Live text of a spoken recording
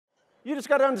You just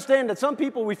got to understand that some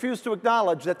people refuse to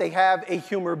acknowledge that they have a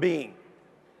humor being.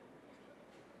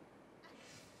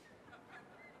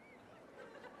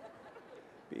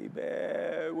 Be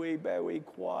very, very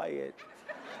quiet.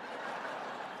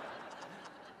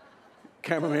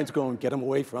 Cameraman's going, get him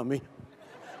away from me.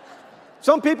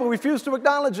 Some people refuse to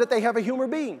acknowledge that they have a humor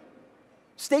being.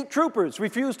 State troopers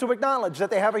refuse to acknowledge that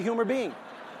they have a humor being.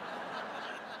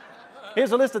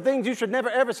 Here's a list of things you should never,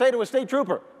 ever say to a state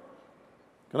trooper.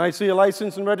 Can I see your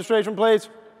license and registration, please?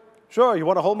 Sure, you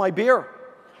want to hold my beer?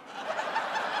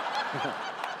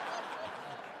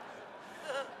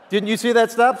 Didn't you see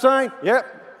that stop sign?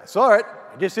 Yep, I saw it.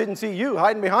 I just didn't see you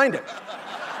hiding behind it.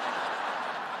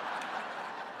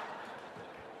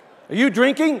 Are you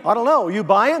drinking? I don't know. Are you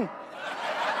buying?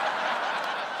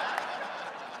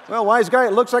 Well, wise guy,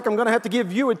 it looks like I'm going to have to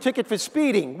give you a ticket for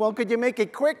speeding. Well, could you make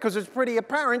it quick? Because it's pretty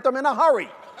apparent I'm in a hurry.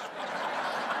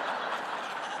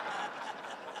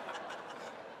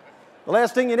 The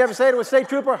last thing you'd ever say to a state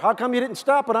trooper, how come you didn't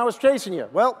stop when I was chasing you?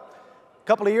 Well, a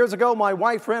couple of years ago, my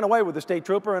wife ran away with a state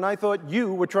trooper, and I thought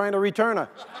you were trying to return her.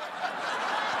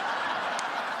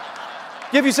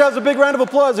 Give yourselves a big round of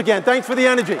applause again. Thanks for the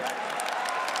energy.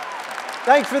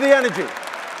 Thanks for the energy.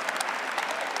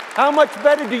 How much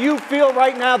better do you feel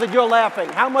right now that you're laughing?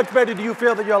 How much better do you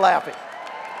feel that you're laughing?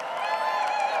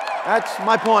 That's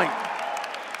my point.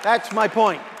 That's my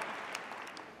point.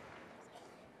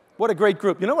 What a great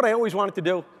group. You know what I always wanted to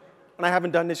do? And I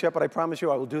haven't done this yet, but I promise you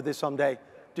I will do this someday.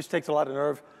 Just takes a lot of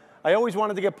nerve. I always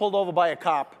wanted to get pulled over by a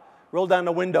cop, roll down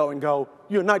the window and go,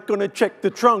 "You're not going to check the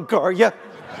trunk, are you?"